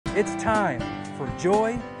It's time for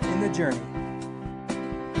Joy in the Journey.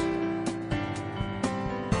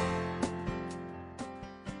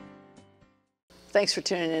 Thanks for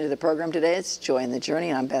tuning into the program today. It's Joy in the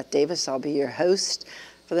Journey. I'm Beth Davis. I'll be your host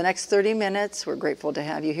for the next 30 minutes. We're grateful to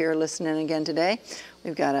have you here listening again today.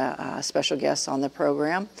 We've got a special guest on the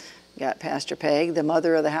program. We've got Pastor Peg, the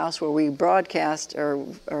mother of the house where we broadcast or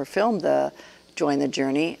film the Joy in the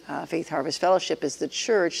Journey. Faith Harvest Fellowship is the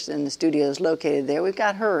church, and the studio is located there. We've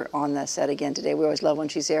got her on the set again today. We always love when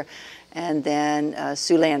she's here. And then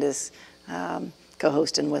Sue Land is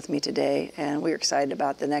co-hosting with me today, and we're excited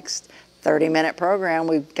about the next 30-minute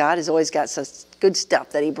program. God has always got such good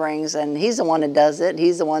stuff that he brings, and he's the one that does it.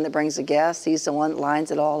 He's the one that brings the guests. He's the one that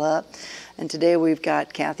lines it all up. And today we've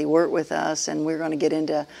got Cathy Wirt with us, and we're going to get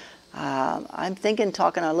into I'm thinking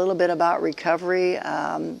talking a little bit about recovery,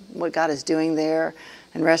 what God is doing there,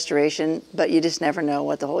 and restoration, but you just never know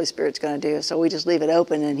what the Holy Spirit's going to do. So we just leave it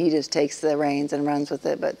open, and he just takes the reins and runs with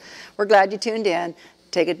it. But we're glad you tuned in.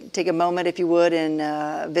 Take a moment, if you would,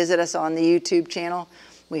 and visit us on the YouTube channel.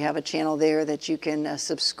 We have a channel there that you can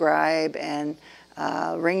subscribe and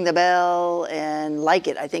ring the bell and like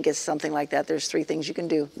it. I think it's something like that. There's 3 things you can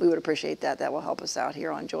do. We would appreciate that. That will help us out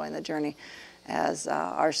here on Joy in the Journey as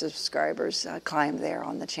our subscribers climb there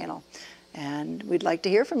on the channel. And we'd like to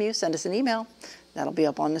hear from you. Send us an email. That'll be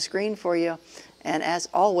up on the screen for you. And as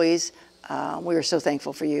always, we are so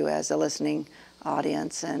thankful for you as a listening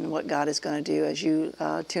audience and what God is going to do as you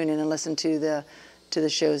tune in and listen to the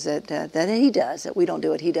shows that he does, that we don't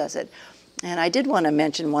do it, he does it. And I did want to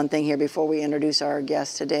mention one thing here before we introduce our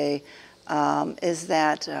guest today, is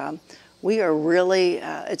that we are really,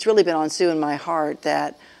 it's really been on Sue and my heart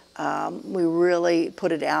that we really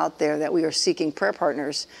put it out there that we are seeking prayer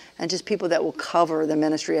partners and just people that will cover the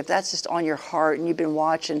ministry. If that's just on your heart and you've been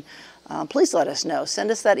watching, please let us know.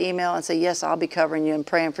 Send us that email and say, yes, I'll be covering you and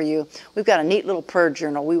praying for you. We've got a neat little prayer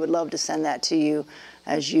journal. We would love to send that to you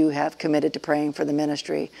as you have committed to praying for the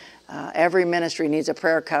ministry. Every ministry needs a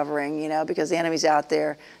prayer covering, because the enemy's out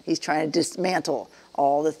there. He's trying to dismantle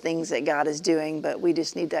all the things that God is doing, but we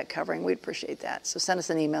just need that covering. We'd appreciate that. So send us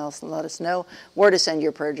an email and let us know where to send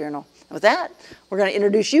your prayer journal. And with that, we're going to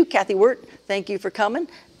introduce you, Cathy Wirt. Thank you for coming.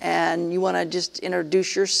 And you want to just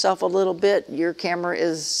introduce yourself a little bit. Your camera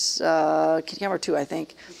is camera 2, I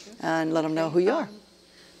think, and let them know who you are.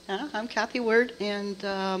 I'm Cathy Wirt,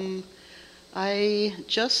 and I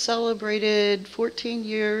just celebrated 14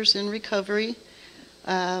 years in recovery.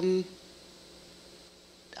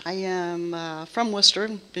 I am from Worcester,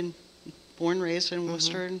 been born and raised in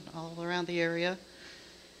Worcester and all around the area.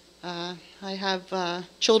 I have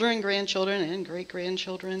children, grandchildren, and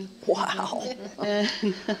great-grandchildren. Wow. And,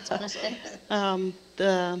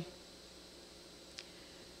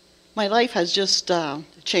 my life has just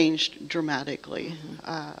changed dramatically.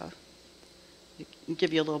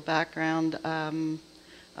 Give you a little background.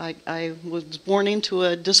 I was born into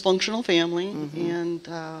a dysfunctional family, and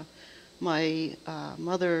my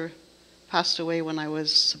mother passed away when I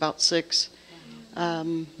was about 6.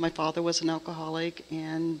 My father was an alcoholic,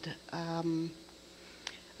 and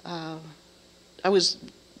I was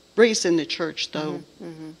raised in the church, though.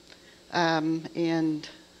 And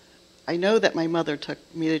I know that my mother took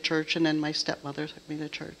me to church, and then my stepmother took me to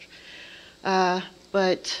church.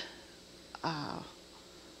 But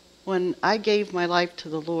when I gave my life to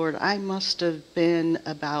the Lord, I must have been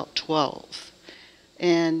about 12.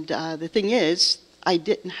 And the thing is, I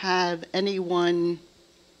didn't have anyone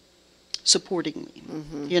supporting me,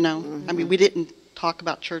 I mean, we didn't talk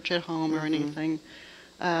about church at home or anything.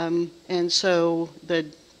 And so the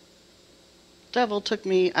devil took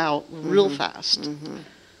me out real fast.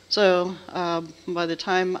 So by the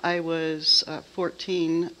time I was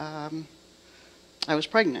 14, I was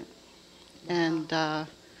pregnant. Wow. And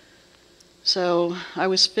so I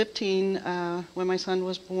was 15 when my son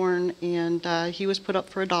was born, and he was put up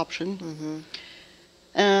for adoption.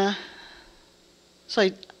 So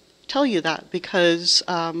I tell you that because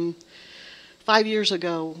 5 years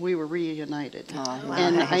ago we were reunited. Oh, wow.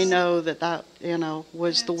 And Nice. I know that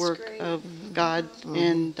was the work of God.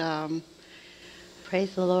 And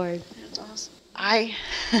praise the Lord. That's awesome.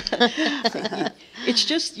 It's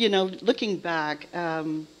just, looking back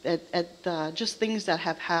at just things that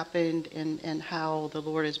have happened and how the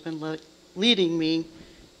Lord has been leading me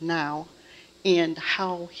now, and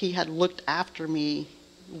how he had looked after me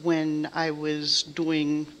when I was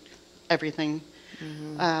doing everything.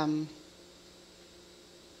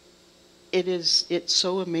 It's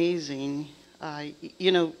so amazing.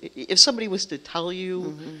 If somebody was to tell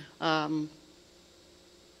you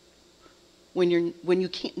when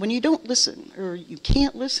you don't listen, or you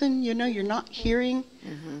can't listen, you're not hearing,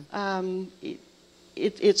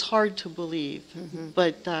 it's hard to believe.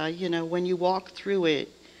 But when you walk through it,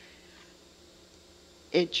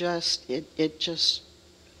 it just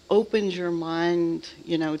opens your mind,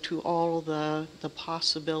 to all the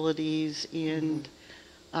possibilities, and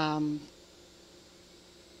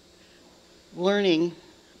learning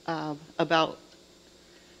about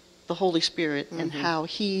the Holy Spirit and how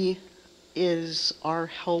He is our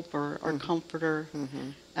helper, our comforter.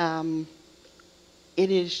 It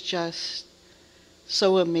is just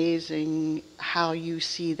so amazing how you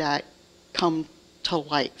see that come to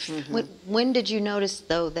life. When did you notice,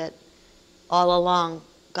 though, that all along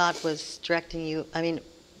God was directing you? I mean,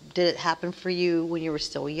 did it happen for you when you were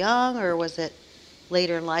still young, or was it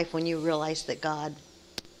later in life when you realized that God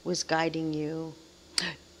was guiding you?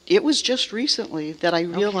 It was just recently that I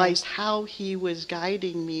realized how He was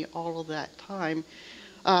guiding me all of that time.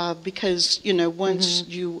 Because, once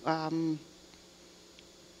you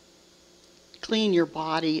clean your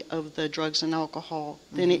body of the drugs and alcohol,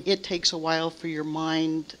 then it takes a while for your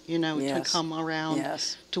mind, to come around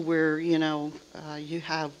to where, you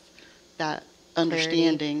have that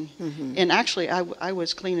understanding. And actually, I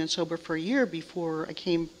was clean and sober for a year before I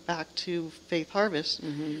came back to Faith Harvest.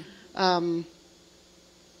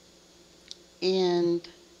 And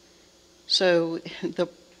so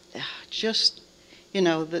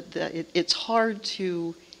it's hard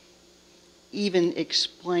to even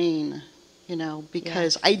explain,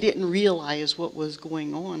 because I didn't realize what was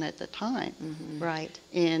going on at the time. Right.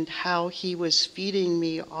 And how He was feeding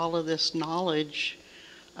me all of this knowledge.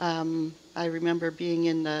 I remember being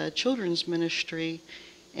in the children's ministry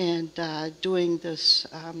and doing this,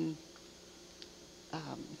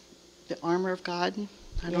 the Armor of God.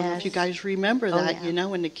 I don't know if you guys remember that,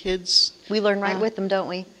 when the kids... We learn right with them, don't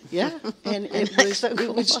we? Yeah, and it was so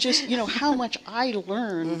cool. It was just, how much I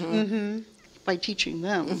learned by teaching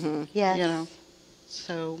them. Yes.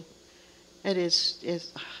 So it is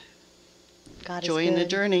God joy is in the good.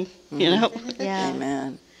 journey, Yeah.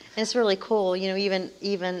 Amen. And it's really cool,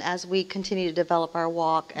 even as we continue to develop our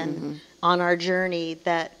walk and on our journey,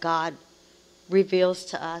 that God reveals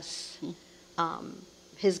to us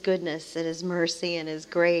His goodness and His mercy and His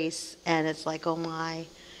grace, and it's like, oh my,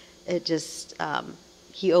 it just,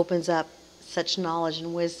 He opens up such knowledge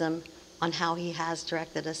and wisdom on how He has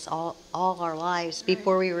directed us all our lives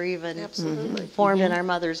before we were even formed in our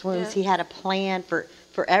mother's wombs. He had a plan for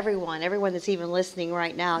everyone that's even listening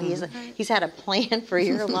right now. He's had a plan for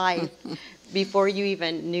your life before you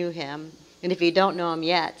even knew Him. And if you don't know Him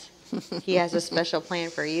yet, He has a special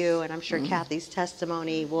plan for you. And I'm sure Cathy's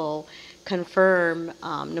testimony will confirm,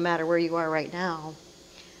 no matter where you are right now,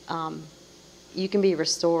 you can be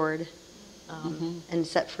restored and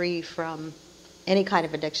set free from any kind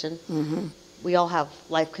of addiction. We all have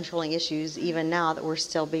life-controlling issues, even now, that we're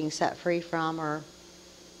still being set free from, or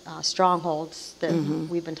strongholds that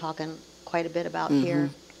we've been talking quite a bit about here.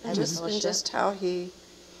 And just how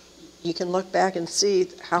you can look back and see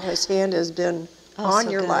how His hand has been on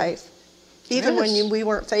your life, even when we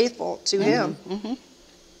weren't faithful to Him.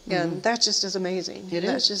 And that just is amazing.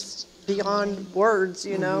 That's just beyond words,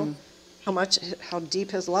 how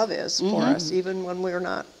deep His love is for us, even when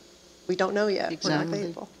we don't know yet. We're not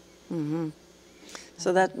faithful.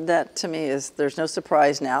 So that to me is, there's no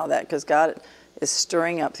surprise now, that because God is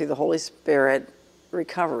stirring up through the Holy Spirit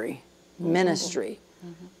recovery ministry,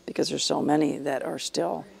 because there's so many that are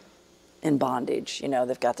still in bondage.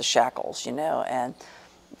 They've got the shackles, and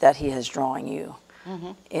that He is drawing you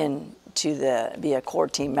in to be a core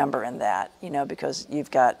team member in that, because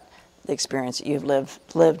you've got the experience that you've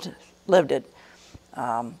lived it.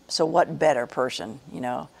 So what better person,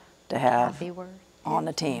 to have on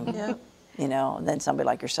the team, than somebody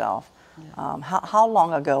like yourself. How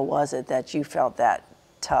long ago was it that you felt that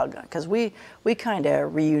tug? Because we kind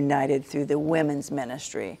of reunited through the women's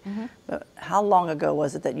ministry. But how long ago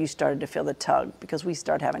was it that you started to feel the tug? Because we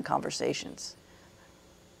started having conversations.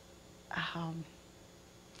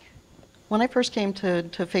 When I first came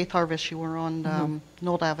to Faith Harvest, you were on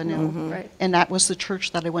Knoll Avenue, and that was the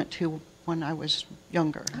church that I went to when I was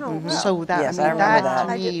younger. So that, Yes, I mean, I remember that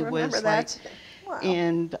that. to me was like, Wow.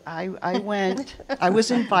 and I went, I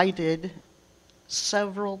was invited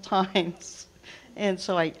several times, and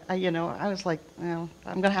so I was like, I'm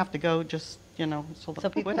going to have to go just, so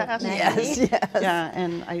that people would ask me. Yes. Yeah,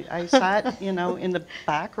 and I sat, in the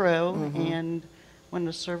back row, and when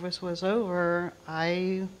the service was over,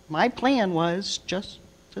 my plan was just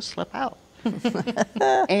to slip out.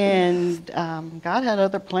 And God had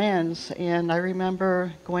other plans. And I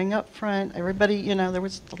remember going up front, everybody, you know, there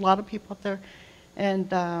was a lot of people up there.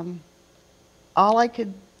 And all I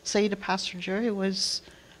could say to Pastor Jerry was,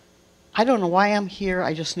 I don't know why I'm here,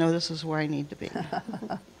 I just know this is where I need to be.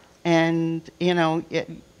 And, you know,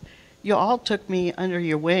 you all took me under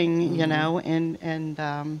your wing, you know,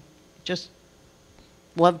 and just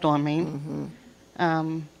loved on me.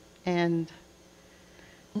 And,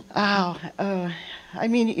 I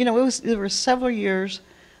mean, you know, there were several years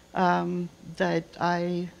that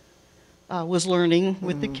I was learning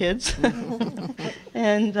with the kids.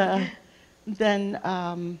 And then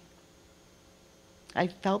I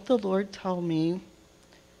felt the Lord tell me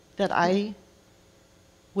that I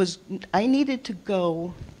needed to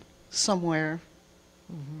go somewhere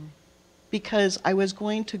because I was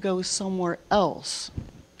going to go somewhere else.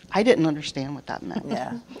 I didn't understand what that meant.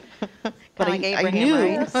 Yeah. But Kinda like I Abraham, knew,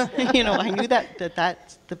 right? you know, I knew that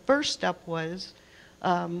the first step was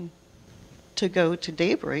to go to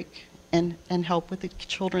Daybreak and help with the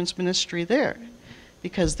children's ministry there,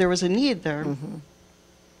 because there was a need there.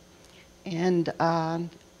 And I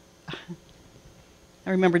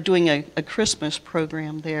remember doing a Christmas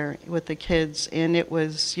program there with the kids, and it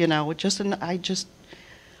was, you know,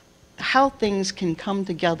 how things can come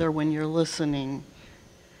together when you're listening.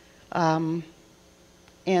 And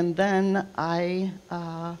then I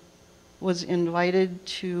was invited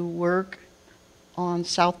to work on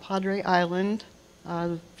South Padre Island,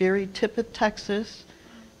 very tip of Texas,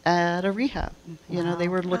 at a rehab. You know, they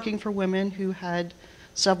were looking for women who had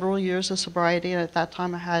several years of sobriety, and at that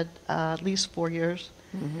time I had at least 4 years.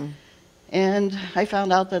 And I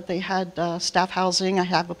found out that they had staff housing. I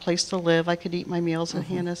have a place to live. I could eat my meals at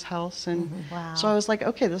Hannah's house, and Wow. so I was like,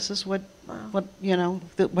 okay, this is what you know,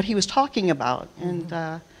 what he was talking about.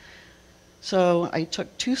 And so I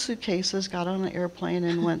took 2 suitcases, got on an airplane,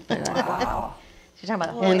 and went there. Wow. You're talking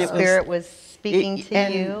about the And Holy it was- Spirit was speaking to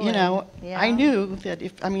and, you. you know, yeah. I knew that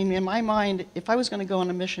if, I mean, in my mind, if I was going to go on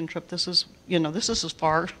a mission trip, this is, you know, this is as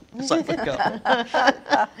far as I would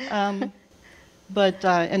go. But,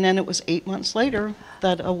 and then it was 8 months later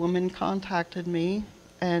that a woman contacted me,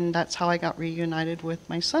 and that's how I got reunited with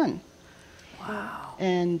my son. Wow.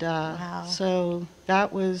 And so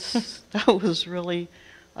that was really,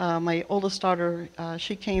 my oldest daughter,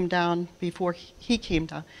 she came down before he came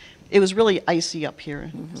down. It was really icy up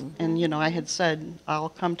here. And, you know, I had said, I'll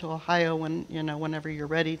come to Ohio when, you know, whenever you're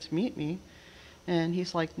ready to meet me. And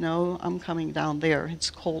he's like, no, I'm coming down there. It's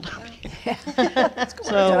cold up here.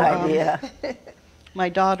 So, Good idea. my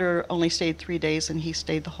daughter only stayed 3 days, and he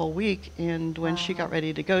stayed the whole week. And when she got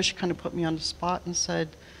ready to go, she kind of put me on the spot and said,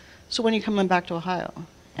 so when are you coming back to Ohio?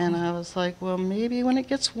 And I was like, well, maybe when it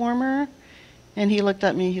gets warmer. And he looked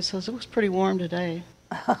at me, he says, it was pretty warm today.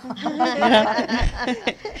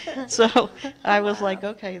 So I was like,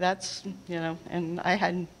 okay, that's, you know, and I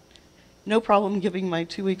had no problem giving my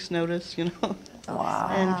 2 weeks notice, you know. Wow.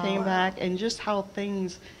 And came back, and just how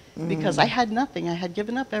things, because I had nothing. I had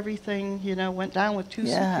given up everything, you know, went down with 2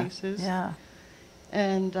 suitcases. Yeah.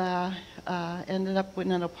 And ended up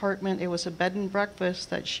in an apartment. It was a bed and breakfast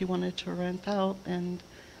that she wanted to rent out. And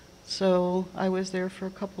so I was there for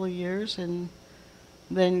a couple of years, and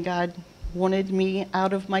then God wanted me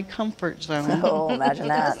out of my comfort zone. Oh, imagine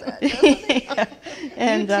that.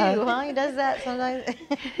 And You too, huh? He does that sometimes.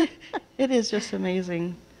 it is just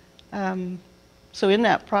amazing. So in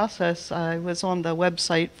that process, I was on the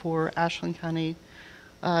website for Ashland County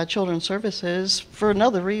Children's Services for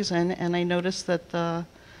another reason, and I noticed that the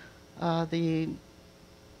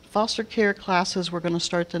foster care classes were going to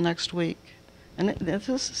start the next week. And this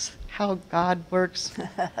is how God works.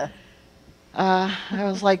 I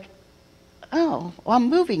was like, oh, well, I'm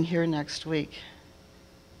moving here next week.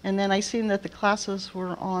 And then I seen that the classes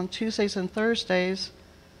were on Tuesdays and Thursdays,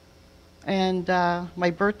 and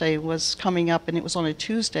my birthday was coming up, and it was on a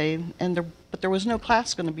Tuesday, but there was no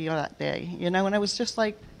class going to be on that day, you know. And I was just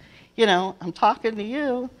like, you know, I'm talking to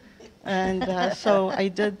you. And so I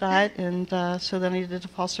did that, and so then I did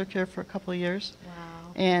foster care for a couple of years. Wow.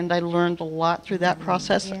 And I learned a lot through that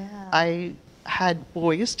process. Yeah. I had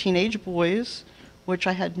boys, teenage boys, which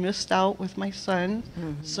I had missed out with my son.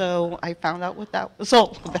 So I found out what that was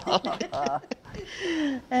all about.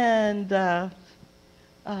 And,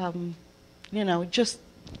 you know, just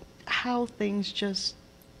how things just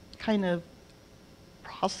kind of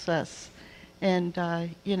process. And,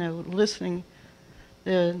 you know, listening.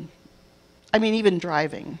 I mean, even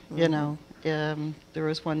driving, you know. There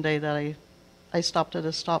was one day that I stopped at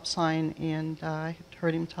a stop sign, and I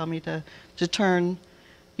heard him tell me to turn,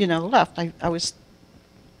 you know, left. I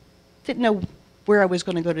didn't know where I was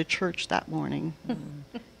going to go to church that morning.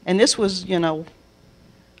 And this was, you know,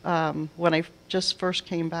 when I just first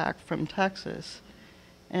came back from Texas.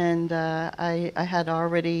 And I had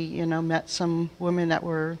already, you know, met some women that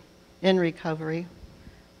were in recovery.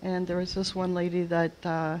 And there was this one lady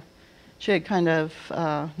that she had kind of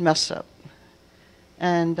messed up.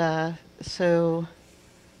 And so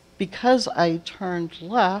because I turned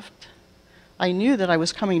left, I knew that I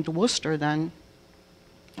was coming to Worcester then.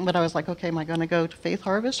 But I was like, okay, am I going to go to Faith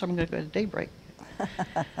Harvest or am I going to go to Daybreak?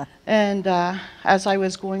 And as I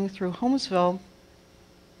was going through Holmesville,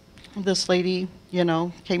 this lady, you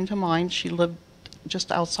know, came to mind. She lived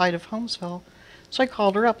just outside of Holmesville. So I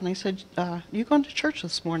called her up and I said, you going to church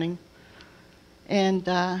this morning?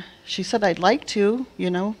 And she said, I'd like to, you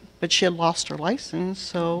know, but she had lost her license.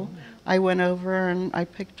 So I went over and I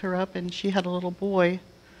picked her up, and she had a little boy.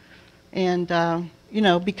 And, you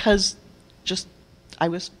know, because just I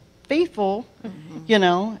was faithful, you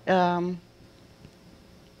know,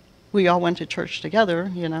 we all went to church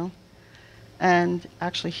together, you know. And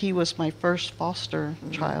actually, he was my first foster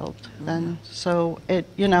child. And so it,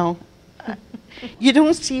 you know, you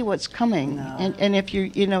don't see what's coming. No. And if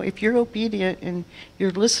you, you know, if you're obedient and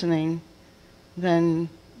you're listening, then,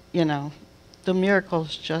 you know, the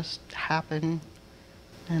miracles just happen.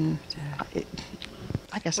 And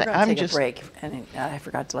like I said, We're going to take a break, and I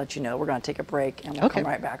forgot to let you know, we're going to take a break, and we'll come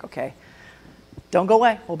right back, okay? Don't go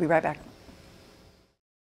away. We'll be right back.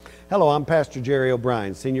 Hello, I'm Pastor Jerry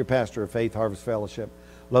O'Brien, Senior Pastor of Faith Harvest Fellowship,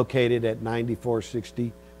 located at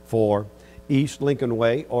 9464 East Lincoln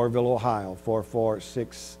Way, Orrville, Ohio,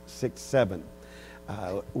 44667.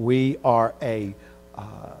 We are a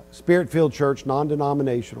Spirit-filled church,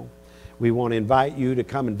 non-denominational. We want to invite you to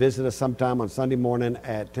come and visit us sometime on Sunday morning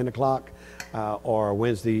at 10 o'clock or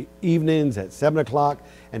Wednesday evenings at 7 o'clock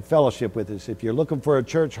and fellowship with us. If you're looking for a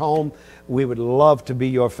church home, we would love to be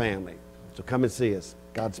your family. So come and see us.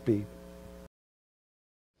 Godspeed.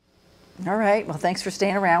 All right. Well, thanks for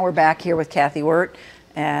staying around. We're back here with Cathy Wirt,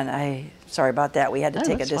 and sorry about that. We had to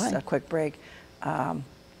take just a quick break.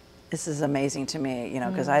 This is amazing to me, you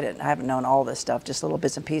know, because I haven't known all this stuff, just little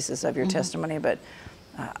bits and pieces of your testimony, but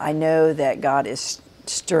I know that God is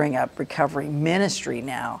stirring up recovery ministry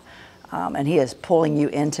now, and He is pulling you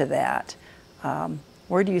into that.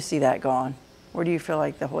 Where do you see that going? Where do you feel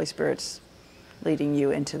like the Holy Spirit's leading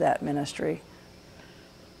you into that ministry?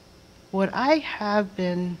 What I have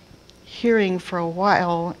been hearing for a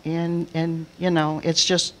while, and you know, it's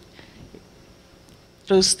just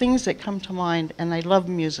those things that come to mind, and I love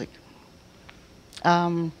music.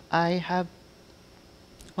 When I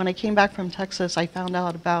came back from Texas, I found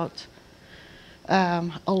out about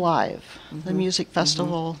Alive, the music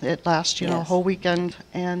festival. It lasts, you know, a whole weekend,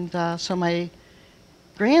 and so my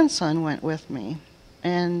grandson went with me,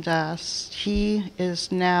 and he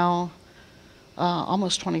is now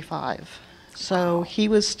almost 25. So he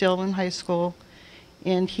was still in high school,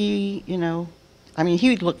 and he, you know, I mean, he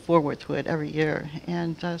would look forward to it every year.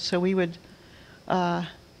 And so we would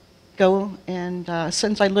go, and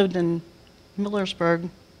since I lived in Millersburg,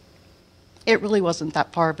 it really wasn't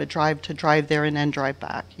that far of a drive to drive there and then drive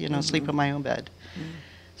back, you know, sleep in my own bed.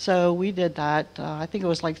 So we did that. I think it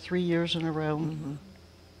was like 3 years in a row.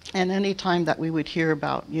 And any time that we would hear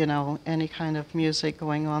about, you know, any kind of music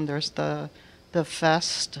going on, there's the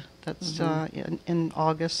fest that's in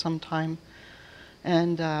August sometime.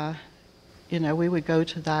 And, you know, we would go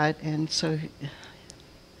to that. And so,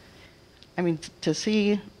 I mean, to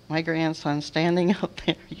see my grandson standing up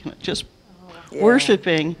there, you know, just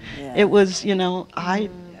worshiping, it was, you know,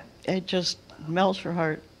 it just melts your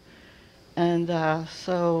heart. And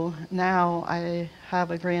so now I have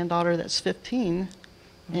a granddaughter that's 15,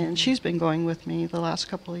 and she's been going with me the last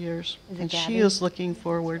couple of years. And she is looking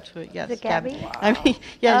forward to it. Yes, Is it Gabby? Wow. I mean,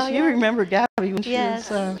 yes, Oh, you yeah. remember Gabby when Yes.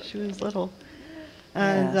 she was little.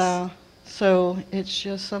 And so it's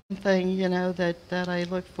just something, you know, that I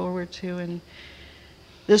look forward to. And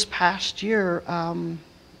this past year,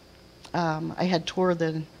 I had tore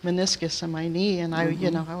the meniscus in my knee, and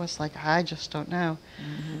you know, I was like, I just don't know.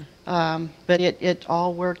 But it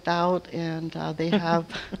all worked out, and they have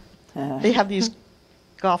these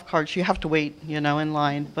golf carts. You have to wait, you know, in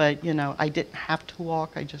line. But you know, I didn't have to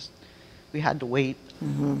walk. We had to wait a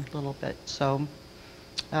little bit. So,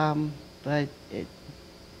 but it.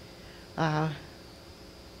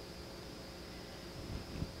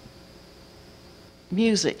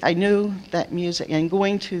 Music. I knew that music, and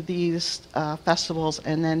going to these festivals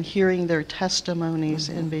and then hearing their testimonies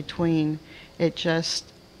in between,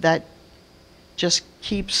 that just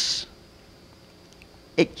keeps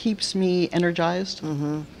me energized.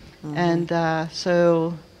 And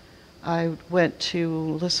so I went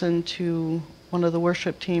to listen to one of the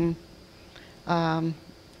worship team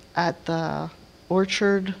at the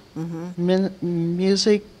Orchard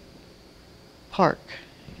Music Park,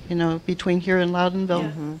 between here and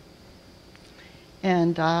Loudonville.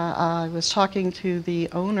 And I was talking to the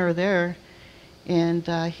owner there, and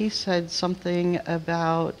he said something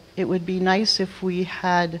about it would be nice if we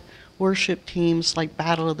had worship teams like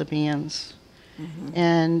Battle of the Bands.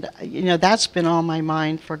 And, that's been on my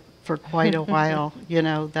mind for quite a while,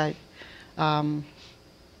 that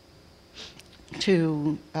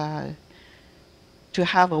to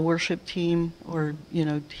have a worship team or,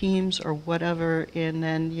 teams or whatever, and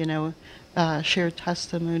then, share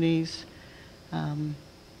testimonies. And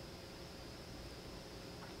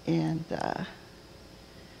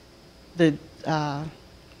the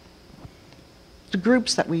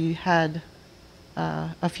groups that we had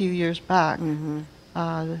a few years back,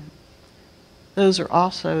 those are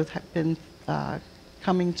also have been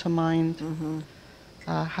coming to mind.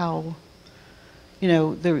 How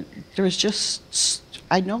there was just,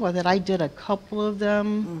 I know that I did a couple of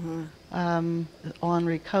them on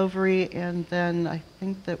recovery, and then I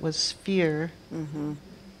think that was fear.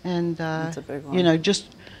 And That's a big one.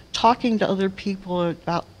 just talking to other people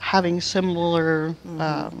about having similar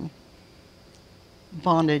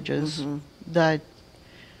bondages that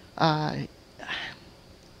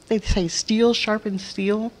they say steel sharpens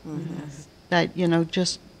steel. That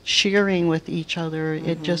just sharing with each other,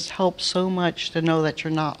 it just helps so much to know that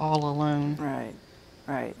you're not all alone.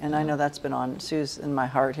 Right. And I know that's been on Sue's in my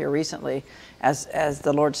heart here recently, as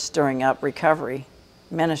the Lord's stirring up recovery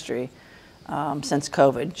ministry since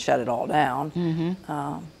COVID shut it all down.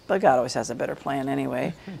 But God always has a better plan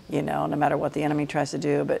anyway, no matter what the enemy tries to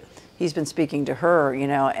do. But He's been speaking to her,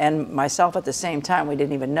 and myself at the same time. We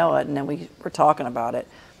didn't even know it, and then we were talking about it.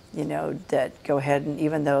 That go ahead, and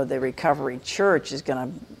even though the Recovery Church is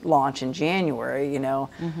going to launch in January,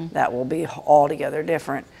 that will be altogether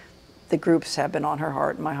different. The groups have been on her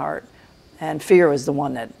heart and my heart. And fear was the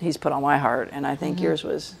one that He's put on my heart, and I think yours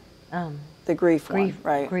was the grief one,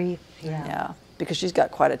 right? Grief, Yeah, because she's got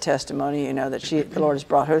quite a testimony, that the Lord has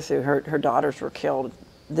brought her through. Her daughters were killed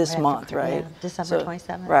this month, right? Yeah, December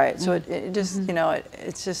 27th. Right, so it just,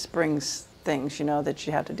 it just brings things, that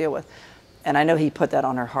you have to deal with. And I know He put that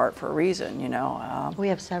on her heart for a reason, We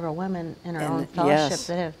have several women in our own and fellowship yes.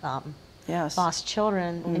 that have Yes. lost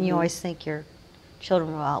children, and you always think your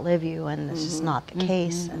children will outlive you, and it's just not the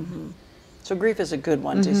case. And So grief is a good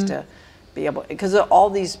one, just to be able, because all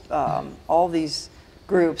these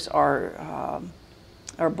groups are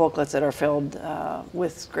booklets that are filled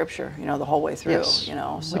with Scripture, the whole way through, Yes.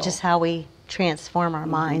 So, which is how we transform our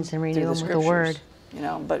minds and renew through them with the Word.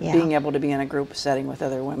 Scriptures, But Yeah. being able to be in a group setting with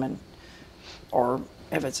other women, or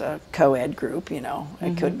if it's a co-ed group,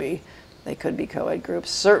 it could be, they could be co-ed groups.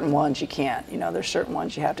 Certain ones you can't, there's certain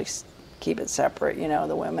ones you have to keep it separate,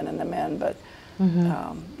 the women and the men, but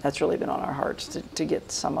that's really been on our hearts to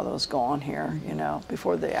get some of those going here,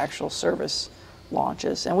 before the actual service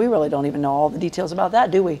launches. And we really don't even know all the details about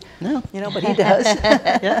that, do we? No. But He does.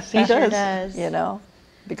 Yes, he Sure does. does.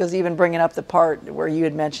 Because even bringing up the part where you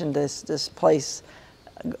had mentioned this place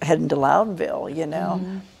heading to Loudonville,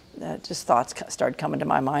 just thoughts started coming to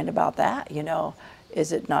my mind about that,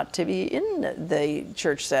 Is it not to be in the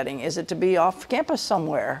church setting? Is it to be off campus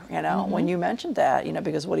somewhere, when you mentioned that,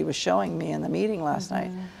 because what he was showing me in the meeting last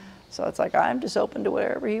night. So it's like, I'm just open to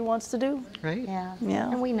whatever He wants to do. Right? Yeah.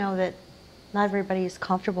 Yeah. And we know that not everybody is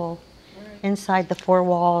comfortable inside the four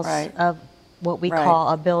walls Right. of what we Right. call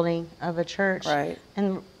a building of a church. Right.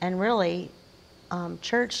 And really,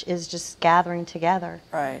 church is just gathering together.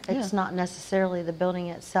 Right. It's not necessarily the building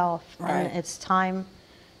itself. Right. And it's time,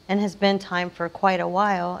 and has been time for quite a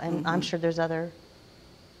while, and I'm sure there's other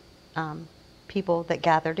people that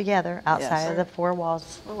gather together outside Yes. of the four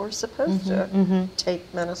walls. Well, we're supposed to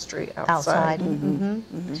take ministry outside,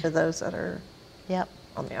 to those that are Yep.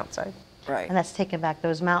 on the outside. Right. And that's taking back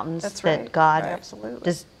those mountains That's that right. God Absolutely.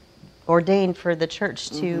 just ordained for the church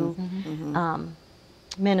to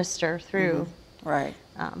minister through. Right.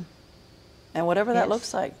 Um, And whatever that Yes.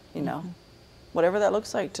 looks like, whatever that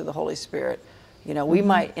looks like to the Holy Spirit, we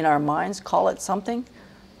might in our minds call it something,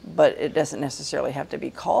 but it doesn't necessarily have to be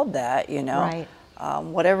called that, Right.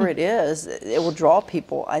 Whatever it is, it will draw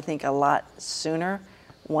people, I think, a lot sooner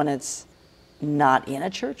when it's not in a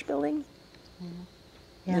church building.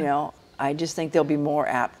 Yeah. I just think they'll be more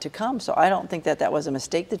apt to come. So I don't think that was a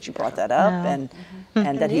mistake that you brought that up, No.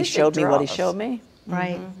 and that He music showed me what He draws. showed me.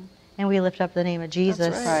 Right. And we lift up the name of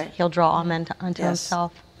Jesus. right. He'll draw all men unto Yes.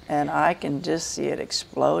 Himself. and I can just see it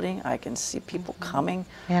exploding. I can see people coming,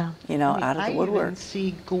 Yeah. you know, I mean, out of the I woodwork. even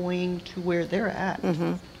see going to where they're at.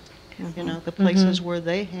 You know, the Mm-hmm. places where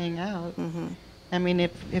they hang out. I mean,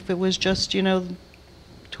 if it was just, you know,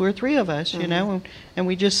 2 or 3 of us, you know, and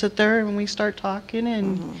we just sit there and we start talking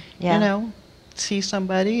and, Yeah. you know, see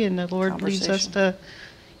somebody and the Lord leads us to,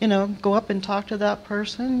 you know, go up and talk to that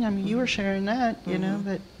person. I mean, you were sharing that, you know,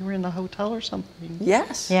 that you were in the hotel or something.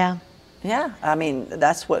 Yes. Yeah. Yeah, I mean,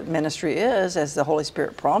 that's what ministry is, as the Holy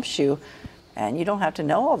Spirit prompts you. And you don't have to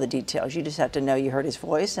know all the details. You just have to know you heard his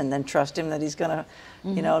voice and then trust him that he's going to,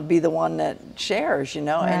 you know, be the one that shares, you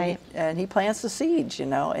know. Right. And he plants the seeds, you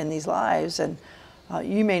know, in these lives. And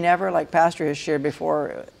you may never, like Pastor has shared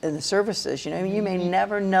before in the services, you know, you may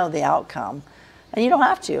never know the outcome. And you don't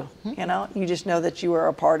have to, you know. You just know that you were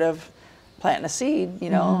a part of planting a seed, you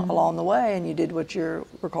know, along the way, and you did what you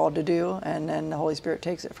were called to do, and then the Holy Spirit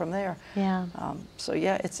takes it from there. Yeah. So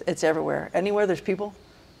yeah, it's everywhere. Anywhere there's people,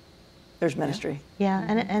 there's ministry. Yeah,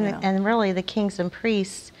 and Yeah. and really the kings and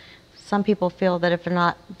priests, some people feel that if they're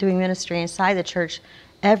not doing ministry inside the church,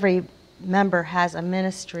 every member has a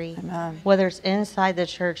ministry. Amen. Whether it's inside the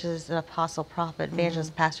church as an apostle, prophet,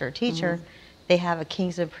 evangelist, pastor, or teacher, they have a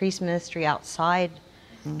kings and priest ministry outside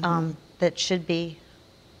that should be,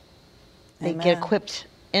 they get Amen. equipped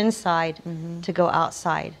inside to go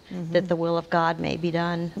outside, that the will of God may be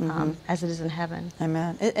done as it is in heaven.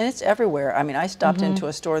 Amen. And it's everywhere. I mean, I stopped into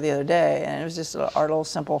a store the other day, and it was just our little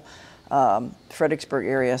simple Fredericksburg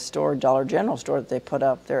area store, Dollar General store that they put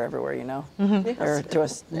up. They're everywhere, you know. They're to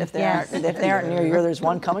us, if they Yes. aren't near you, there's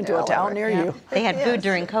one coming to a town near you. They had food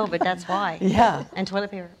during COVID, that's why. Yeah. And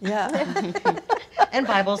toilet paper. Yeah. And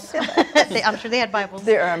Bibles. I'm sure they had Bibles.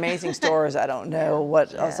 There are amazing stores. I don't know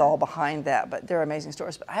what is all behind that, but they're amazing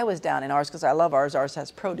stores. But I was down in ours because I love ours. Ours has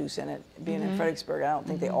produce in it. Being in Fredericksburg, I don't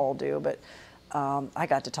think they all do, but I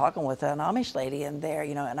got to talking with an Amish lady in there,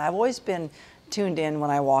 you know, and I've always been tuned in when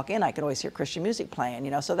I walk in. I could always hear Christian music playing,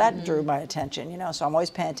 you know, so that drew my attention, you know, so I'm always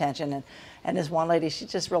paying attention. And this one lady, she's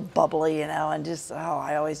just real bubbly, you know, and just,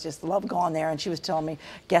 I always just love going there. And she was telling me,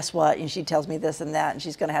 guess what? And she tells me this and that, and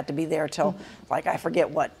she's going to have to be there till, like, I forget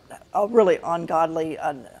what, a really ungodly,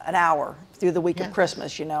 an hour through the week of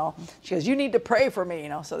Christmas, you know. She goes, you need to pray for me, you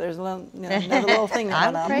know, so there's a little, you know, another little thing going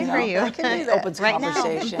on. I'll pray for you. I can do that. Opens Right now.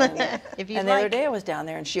 conversation. If you'd And the other like. day I was down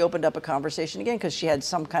there and she opened up a conversation again because she had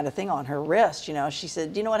some kind of thing on her wrist, you know. She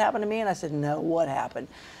said, do you know what happened to me? And I said, no, what happened?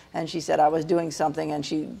 And she said, I was doing something and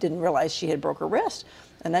she didn't realize she had broke her wrist.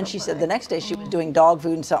 And then she said the next day she was doing dog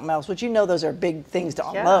food and something else, which, you know, those are big things to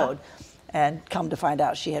unload. And come to find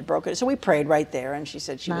out she had broken it. So we prayed right there, and she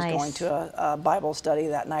said she was Nice. going to a Bible study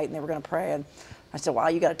that night and they were going to pray. And I said, wow,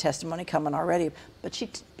 you got a testimony coming already. But she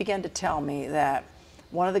began to tell me that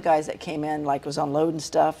one of the guys that came in, like, was unloading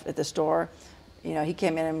stuff at the store. You know, he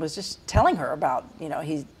came in and was just telling her about, you know,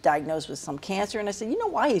 he's diagnosed with some cancer. And I said, you know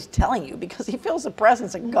why he's telling you? Because he feels the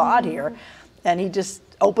presence of God here. And he just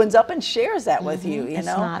opens up and shares that with you, you It's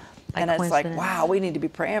know. not by And it's like, coincidence. wow, we need to be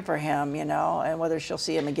praying for him, you know, and whether she'll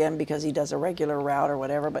see him again because he does a regular route or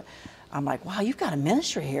whatever. But I'm like, wow, you've got a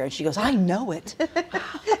ministry here. And she goes, I know it.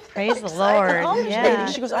 Praise the Lord. Amish Yeah.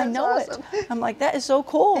 lady. She goes, I That's know awesome. it. I'm like, that is so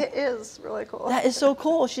cool. It is really cool. That is so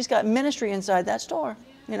cool. She's got ministry inside that store,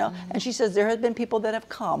 you know. And she says there have been people that have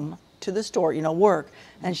come to the store, you know, work.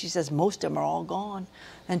 And she says most of them are all gone.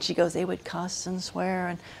 And she goes, they would cuss and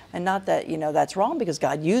swear. And not that, you know, that's wrong because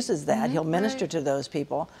God uses that. He'll minister to those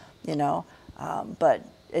people, you know. But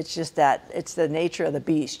it's just that it's the nature of the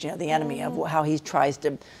beast, you know, the enemy, of how he tries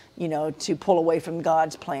to, you know, to pull away from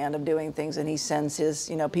God's plan of doing things. And he sends his,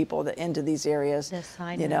 you know, people into these areas, you know,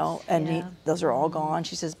 assignments, and yeah. those are all gone.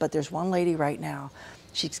 She says, but there's one lady right now.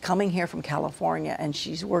 She's coming here from California and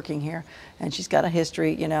she's working here and she's got a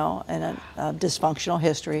history, you know, and a dysfunctional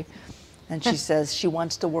history. And she says she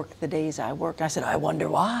wants to work the days I work. And I said, I wonder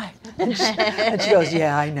why. And she goes,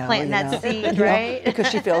 yeah, I know. Planting you know. that seed, You know, right? because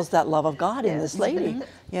she feels that love of God in this lady,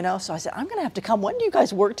 you know. So I said, I'm going to have to come. When do you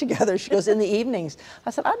guys work together? She goes, in the evenings. I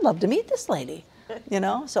said, I'd love to meet this lady, you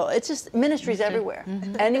know. So it's just ministries everywhere.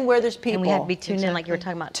 Anywhere there's people. And we had to be tuned in, like you were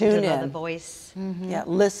talking about, Tune to know the in. voice. Yeah,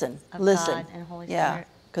 listen, Of listen. God and Holy yeah, Spirit.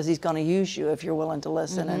 because he's going to use you if you're willing to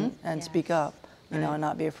listen and speak Yes. up, you know, and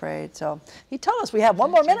not be afraid. So he told us we have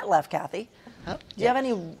one more minute left, Kathy. Oh, Do you have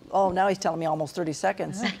any? Oh, now he's telling me almost 30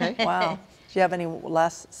 seconds. Okay. Wow. Do you have any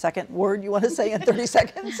last second word you want to say in 30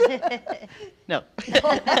 seconds? No.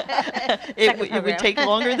 It would take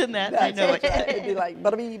longer than that. I know it. It'd be like,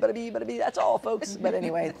 bada-bee, that's all, folks. But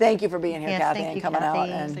anyway, thank you for being here, Yes, Cathy, thank and you, coming out.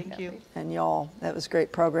 Cathy. And, Thank you. And y'all, that was a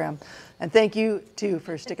great program. And thank you, too,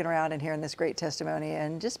 for sticking around and hearing this great testimony.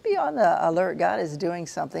 And just be on the alert. God is doing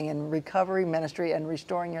something in recovery ministry and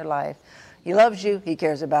restoring your life. He loves you. He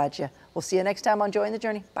cares about you. We'll see you next time on Joy in the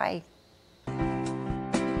Journey. Bye.